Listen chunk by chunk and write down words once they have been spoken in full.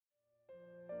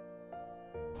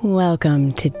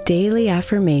Welcome to Daily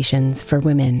Affirmations for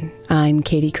Women. I'm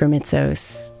Katie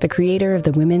Kremitzos, the creator of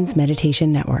the Women's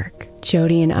Meditation Network.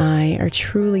 Jody and I are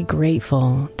truly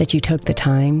grateful that you took the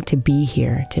time to be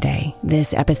here today.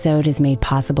 This episode is made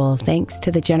possible thanks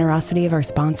to the generosity of our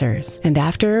sponsors. And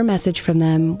after a message from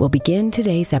them, we'll begin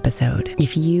today's episode.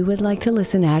 If you would like to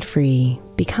listen ad-free,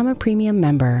 become a premium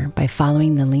member by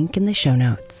following the link in the show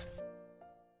notes.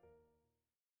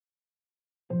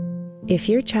 If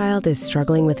your child is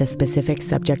struggling with a specific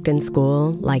subject in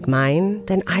school, like mine,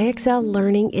 then IXL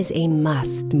Learning is a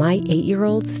must. My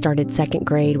 8-year-old started second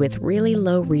grade with really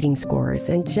low reading scores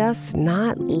and just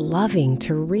not loving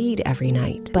to read every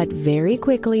night. But very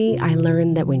quickly, I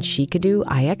learned that when she could do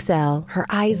IXL, her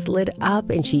eyes lit up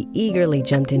and she eagerly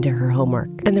jumped into her homework.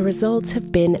 And the results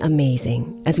have been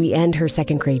amazing. As we end her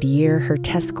second grade year, her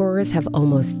test scores have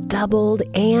almost doubled,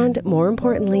 and more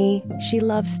importantly, she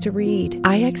loves to read.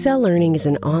 IXL Learning is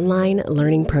an online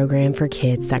learning program for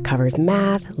kids that covers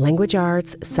math, language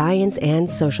arts, science, and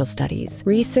social studies.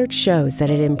 Research shows that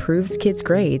it improves kids'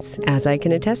 grades, as I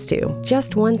can attest to.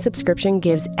 Just one subscription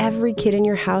gives every kid in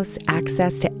your house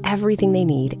access to everything they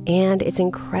need, and it's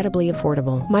incredibly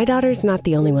affordable. My daughter's not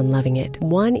the only one loving it.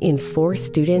 1 in 4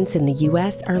 students in the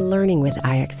U.S. are learning with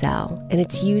IXL, and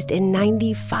it's used in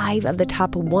 95 of the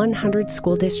top 100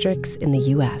 school districts in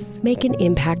the U.S. Make an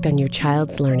impact on your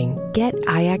child's learning. Get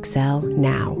IXL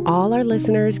now. All our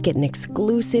listeners get an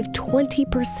exclusive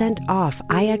 20% off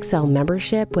IXL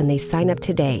membership when they sign up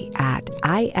today at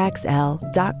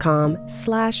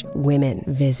IXL.com/women.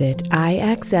 Visit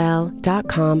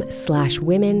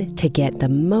IXL.com/women to get the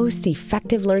most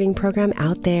effective learning program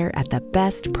out there at the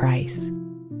best price.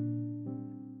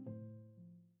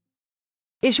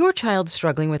 Is your child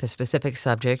struggling with a specific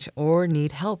subject or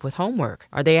need help with homework?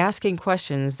 Are they asking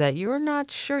questions that you're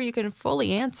not sure you can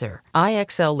fully answer?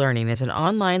 IXL Learning is an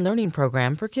online learning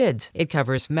program for kids. It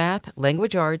covers math,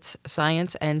 language arts,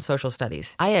 science, and social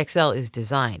studies. IXL is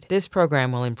designed. This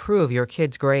program will improve your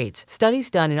kids' grades.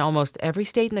 Studies done in almost every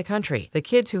state in the country. The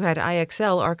kids who had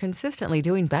IXL are consistently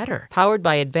doing better. Powered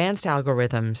by advanced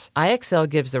algorithms, IXL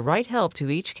gives the right help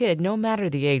to each kid no matter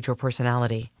the age or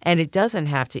personality. And it doesn't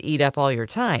have to eat up all your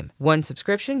time. One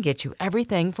subscription gets you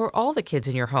everything for all the kids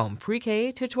in your home,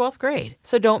 pre-K to 12th grade.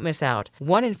 So don't miss out.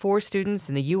 1 in 4 students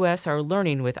in the U.S. are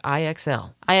learning with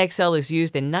IXL. IXL is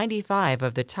used in 95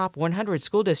 of the top 100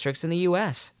 school districts in the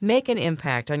U.S. Make an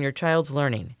impact on your child's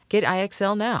learning. Get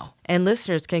IXL now. And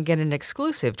listeners can get an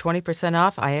exclusive 20%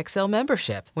 off IXL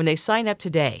membership when they sign up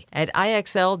today at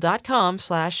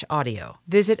IXL.com/audio.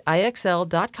 Visit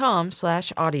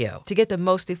IXL.com/audio to get the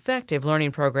most effective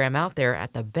learning program out there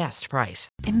at the best price.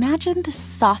 Imagine the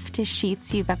softest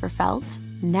sheets you've ever felt.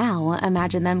 Now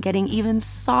imagine them getting even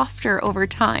softer over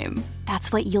time.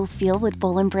 That's what you'll feel with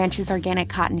Boll & Branch's organic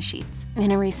cotton sheets. In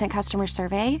a recent customer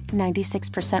survey,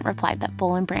 96% replied that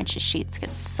Boll & Branch's sheets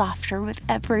get softer with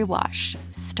every wash.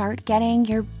 Start getting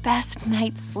your best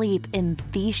night's sleep in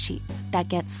these sheets that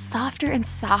get softer and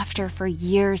softer for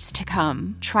years to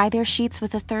come. Try their sheets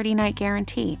with a 30-night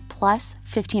guarantee, plus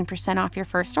 15% off your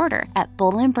first order at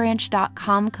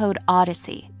bollandbranch.com code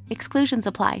Odyssey. Exclusions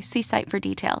apply. See site for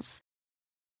details.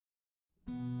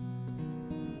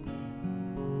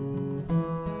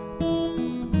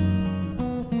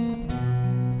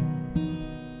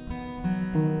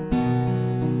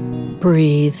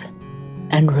 Breathe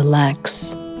and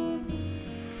relax.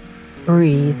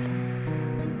 Breathe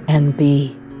and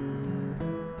be.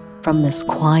 From this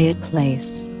quiet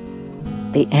place,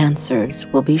 the answers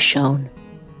will be shown.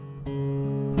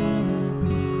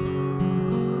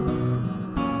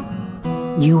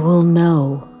 You will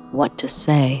know what to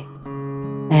say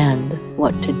and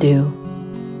what to do.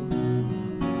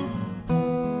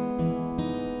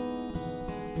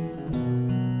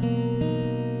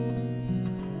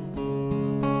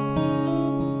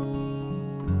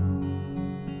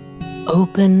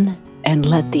 Open and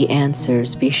let the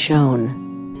answers be shown,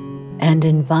 and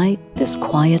invite this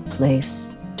quiet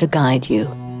place to guide you.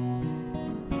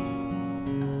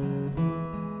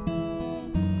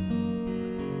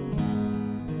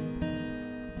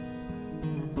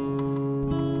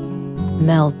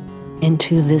 Melt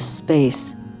into this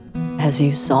space as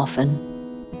you soften.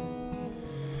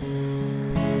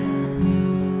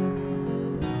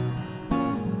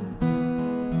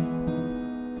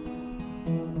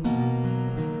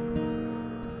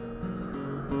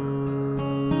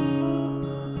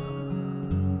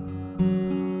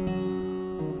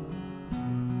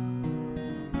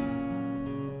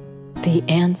 The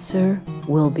answer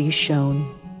will be shown.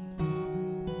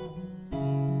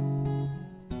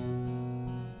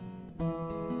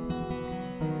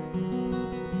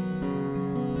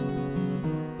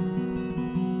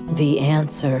 The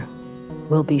answer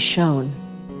will be shown.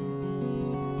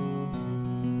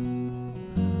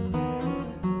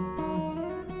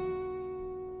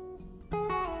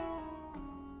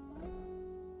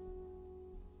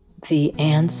 The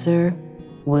answer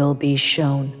will be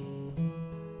shown.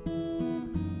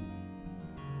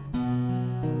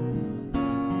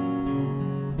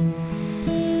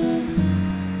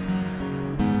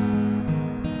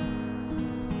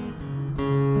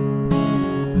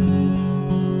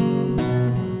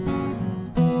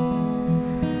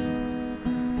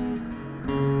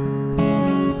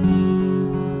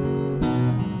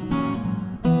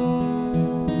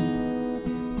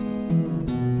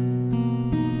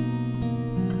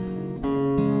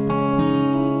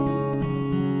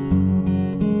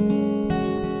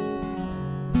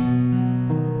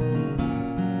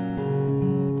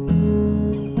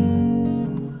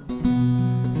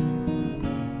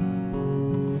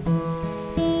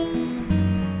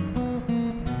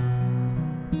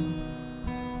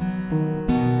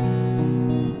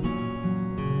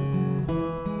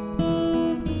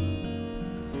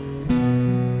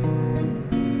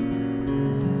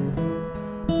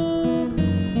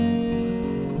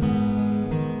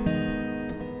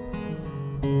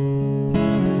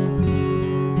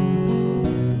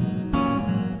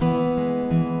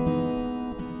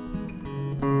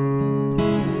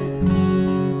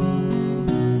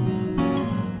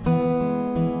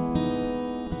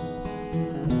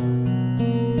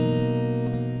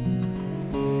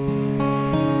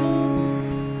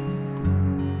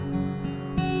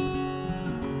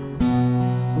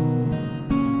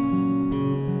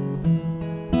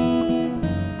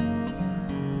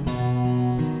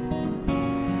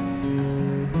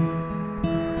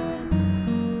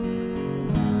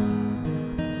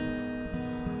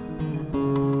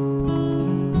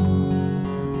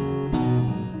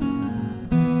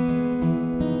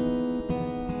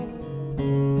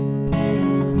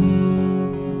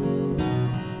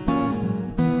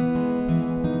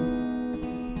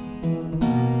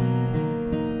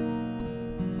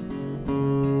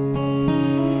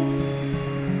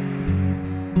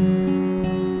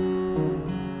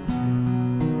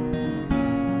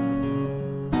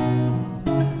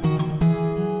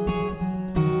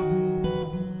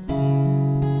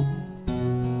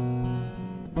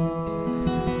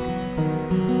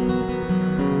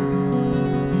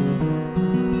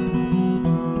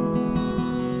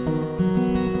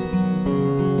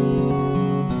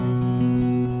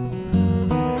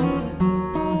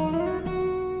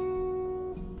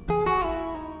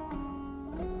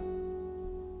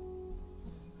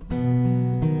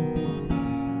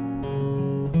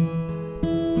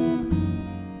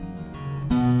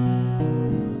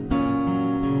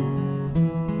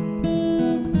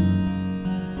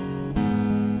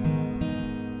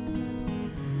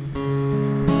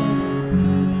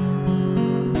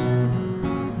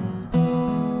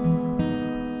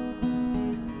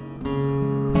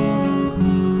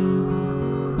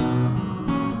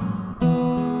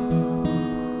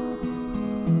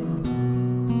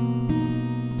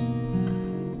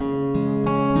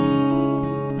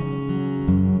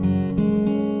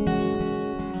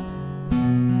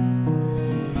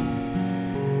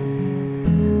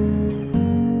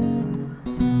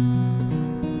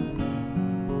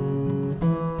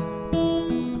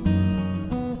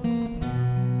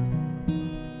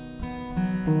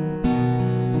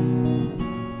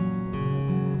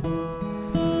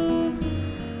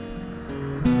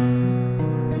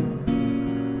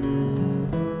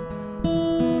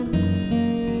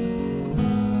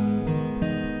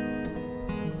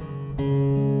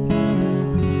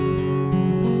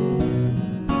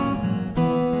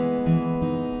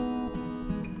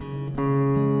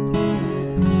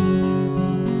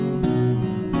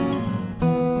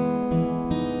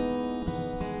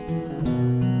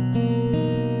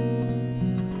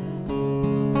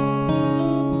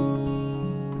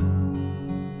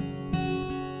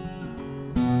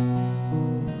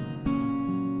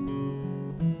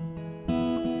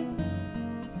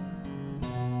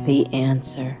 The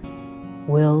answer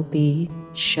will be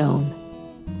shown.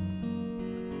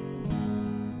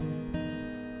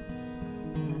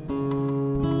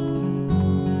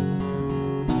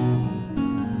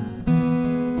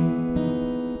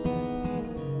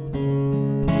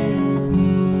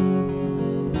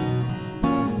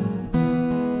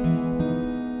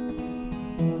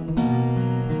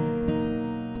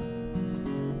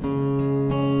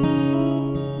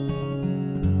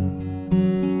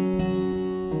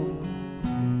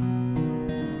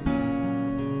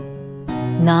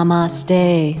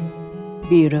 Namaste,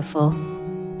 beautiful.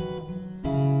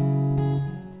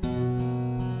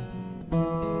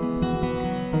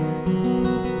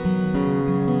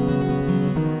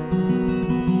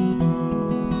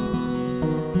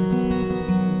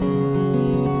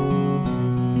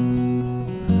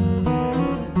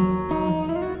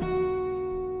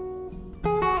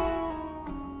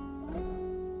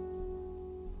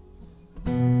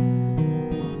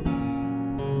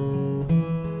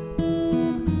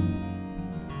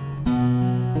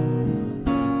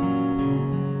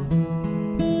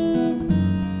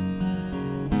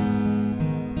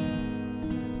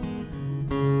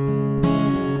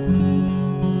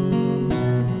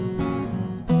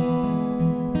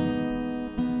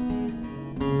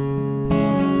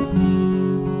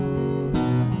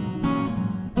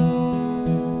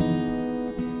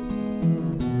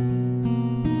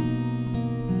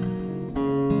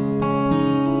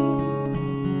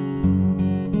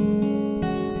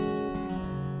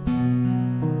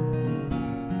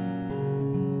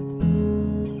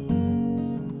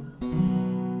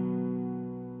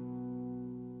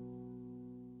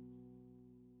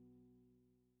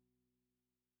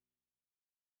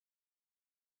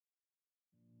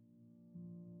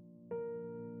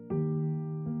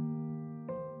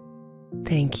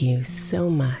 Thank you so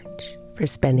much for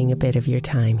spending a bit of your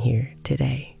time here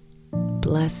today.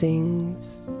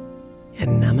 Blessings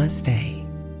and namaste.